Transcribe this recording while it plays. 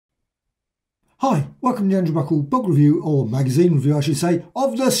Hi, welcome to the Andrew Buckle book review, or magazine review I should say,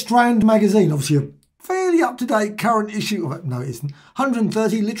 of the Strand Magazine. Obviously a fairly up-to-date current issue, no it isn't,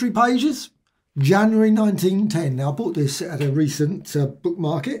 130 literary pages, January 1910. Now I bought this at a recent book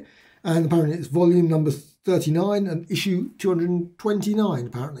market, and apparently it's volume number 39 and issue 229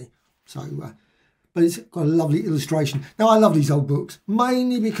 apparently. So, but it's got a lovely illustration. Now I love these old books,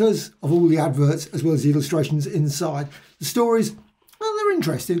 mainly because of all the adverts as well as the illustrations inside. The stories, well, they're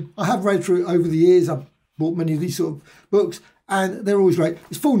interesting. I have read through it over the years. I've bought many of these sort of books and they're always great.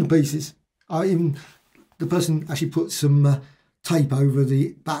 It's fallen to pieces. Even the person actually put some tape over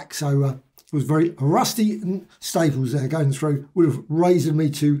the back, so it was very rusty, and staples there going through would have raised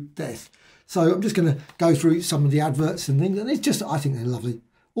me to death. So I'm just going to go through some of the adverts and things, and it's just, I think they're lovely.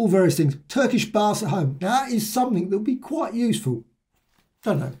 All various things. Turkish baths at home. Now that is something that would be quite useful.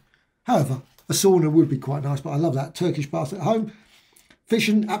 Don't know. However, a sauna would be quite nice, but I love that. Turkish baths at home.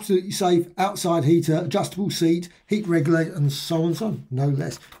 Efficient, absolutely safe, outside heater, adjustable seat, heat regulator, and so on and so on. No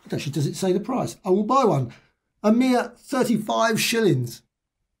less. But actually, does it say the price? I will buy one. A mere 35 shillings.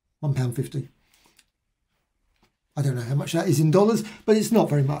 £1.50. I don't know how much that is in dollars, but it's not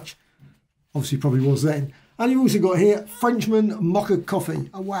very much. Obviously, probably was then. And you've also got here Frenchman mocha coffee.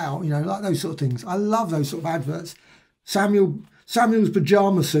 Oh, wow, you know, like those sort of things. I love those sort of adverts. Samuel's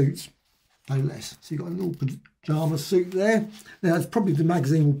pyjama suits. No less. So you've got a little pyjama suit there. Now, it's probably, the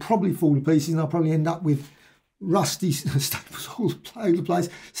magazine will probably fall to pieces, and I'll probably end up with rusty staples all over the place.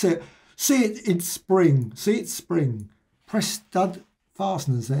 So, see it in spring. See it spring. Press stud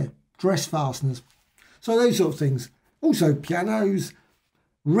fasteners there. Dress fasteners. So those sort of things. Also pianos.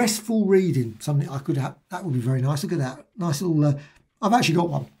 Restful reading. Something I could have. That would be very nice. Look at that. Nice little... I've actually got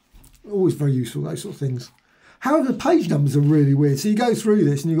one. Always very useful, those sort of things. However, the page numbers are really weird. So you go through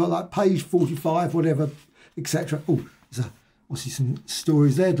this and you've got like page 45, whatever, etc. Oh, there's obviously some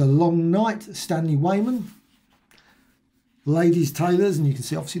stories there. The Long Night, Stanley Weyman. Ladies' tailors, and you can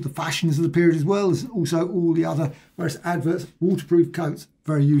see obviously the fashions of the period as well. There's also all the other various adverts. Waterproof coats,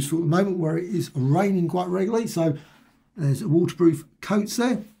 very useful at the moment where it is raining quite regularly. So there's waterproof coats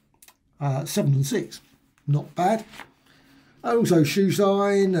there. 7 and 6, not bad. And also shoe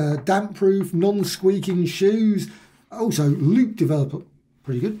sign, damp proof, non-squeaking shoes. Also loop developer,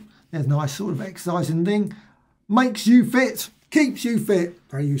 pretty good. There's a nice sort of exercising thing. Makes you fit, keeps you fit,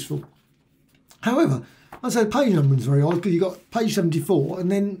 very useful. However, I'd say the page numbering is very odd because you've got page 74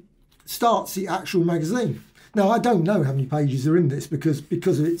 and then starts the actual magazine. Now I don't know how many pages are in this because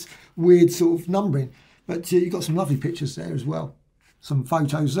of its weird sort of numbering, but you've got some lovely pictures there as well. Some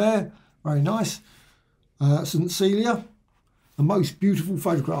photos there, very nice. St. Celia. The most beautiful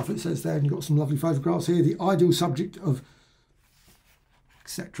photograph, it says there, and you've got some lovely photographs here. The ideal subject of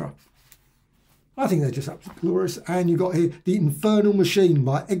etc. I think they're just absolutely glorious. And you've got here The Infernal Machine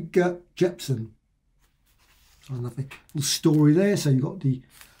by Edgar Jepson. So lovely little story there. So you've got the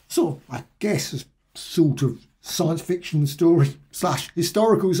sort of, I guess, a sort of science fiction story /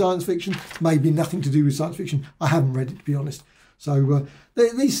 historical science fiction. Maybe nothing to do with science fiction. I haven't read it, to be honest. So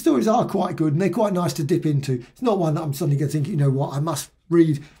these stories are quite good and they're quite nice to dip into. It's not one that I'm suddenly going to think, you know what, I must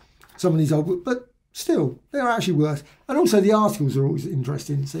read some of these old books, but still, they're actually worth. And also the articles are always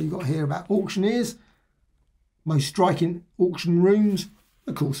interesting. So you've got here about auctioneers, most striking auction rooms.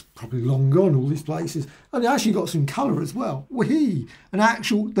 Of course, probably long gone, all these places. And they actually got some colour as well. Whee! An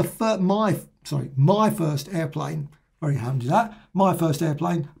actual, my first airplane. Very handy that. My first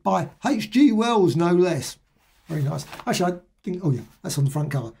airplane by HG Wells, no less. Very nice. Actually, I think, oh yeah, that's on the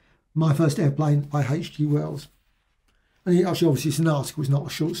front cover. My First Airplane by HG Wells. And actually, obviously, it's an article. It's not a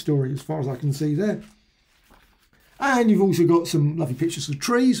short story as far as I can see there. And you've also got some lovely pictures of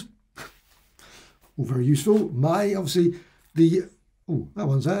trees. All very useful. May, obviously, the... Oh, that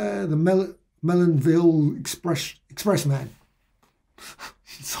one's there. The Melonville Expressman.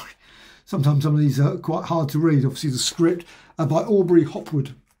 Sorry. Sometimes some of these are quite hard to read. Obviously, the script by Aubrey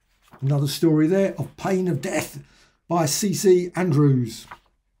Hopwood. Another story there of Pain of Death by C.C. Andrews.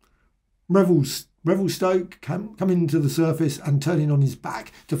 Revelstoke coming to the surface and turning on his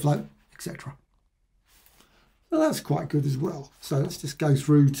back to float, etc. So that's quite good as well. So let's just go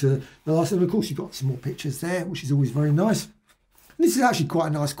through to the last one. Of course, you've got some more pictures there, which is always very nice. And this is actually quite a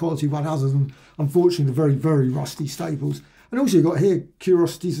nice quality one, other than, unfortunately, the very, very rusty staples. And also you've got here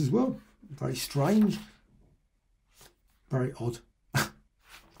curiosities as well. Very strange. Very odd. The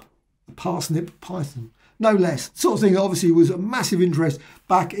parsnip python. No less. Sort of thing that obviously was a massive interest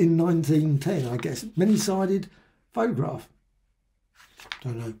back in 1910, I guess. Many-sided photograph.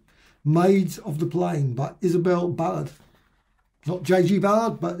 Don't know. Maids of the Plain by Isabel Ballard. Not J.G.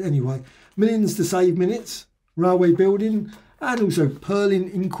 Ballard, but anyway. Millions to Save Minutes. Railway Building. And also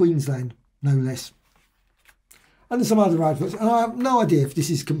Purlin in Queensland. no less. And there's some other adverts, and I have no idea if this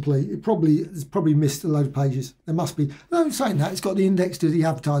is complete. It's probably missed a load of pages. There must be. No, saying that, it's got the index to the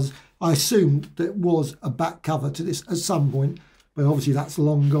advertisers. I assumed there was a back cover to this at some point, but obviously that's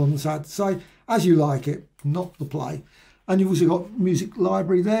long gone, sad to say. As You Like It, not the play. And you've also got music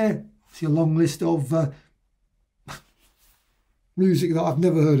library there. See a long list of music that I've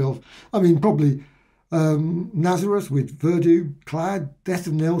never heard of. I mean, probably Nazareth with Verdu, Clad, Death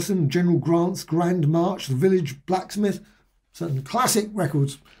of Nelson, General Grant's Grand March, The Village Blacksmith, certain classic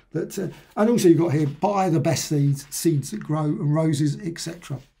records. That and also you've got here Buy the Best Seeds, Seeds That Grow, and Roses,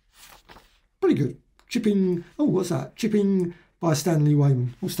 etc. Pretty good. Chipping, oh, what's that? Chipping by Stanley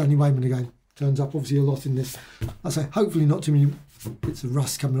Wayman. Oh, Stanley Wayman again. Turns up obviously a lot in this. I say, hopefully not too many bits of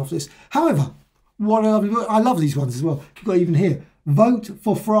rust coming off this. However, what I love these ones as well. You've got even here, Vote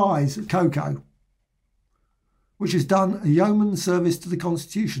for Fry's Cocoa, which has done a yeoman's service to the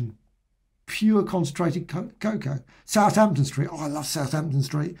Constitution. Pure concentrated cocoa. Southampton Street. Oh, I love Southampton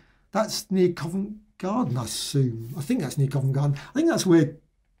Street. That's near Covent Garden, I assume. I think that's near Covent Garden. I think that's where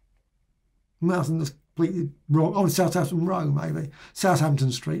Mountain is completely wrong. Oh, Southampton Row, maybe.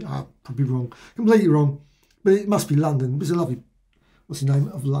 Southampton Street. Oh, probably wrong. Completely wrong. But it must be London. It's a lovely, what's the name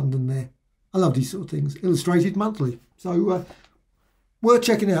of London there? I love these sort of things. Illustrated monthly. So, worth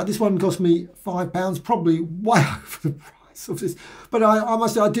checking out. This one cost me £5, probably way over the price of this. But I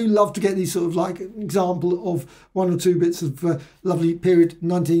must say, I do love to get these sort of like example of one or two bits of lovely period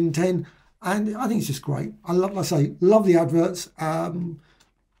 1910. And I think it's just great. I love, like I say, love the adverts.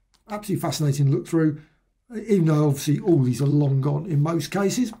 Absolutely fascinating to look through, even though obviously all these are long gone in most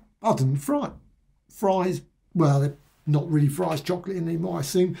cases, other than Fry's, well, they're not really Fry's chocolate anymore, I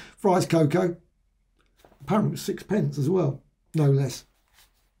assume. Fry's cocoa, apparently 6p as well, no less.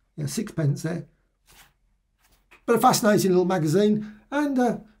 Yeah, 6p there. But a fascinating little magazine,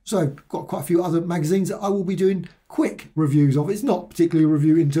 and so got quite a few other magazines that I will be doing quick reviews of. It's not particularly a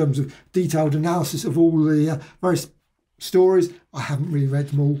review in terms of detailed analysis of all the various stories. I haven't really read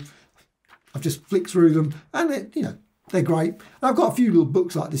them all. I've just flicked through them, and they're great. And I've got a few little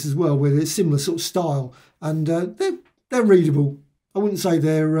books like this as well, where there's similar sort of style, and they're readable. I wouldn't say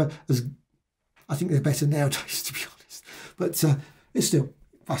they're as. I think they're better nowadays, to be honest. But it's still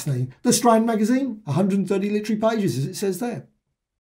fascinating. The Strand Magazine, 130 literary pages, as it says there.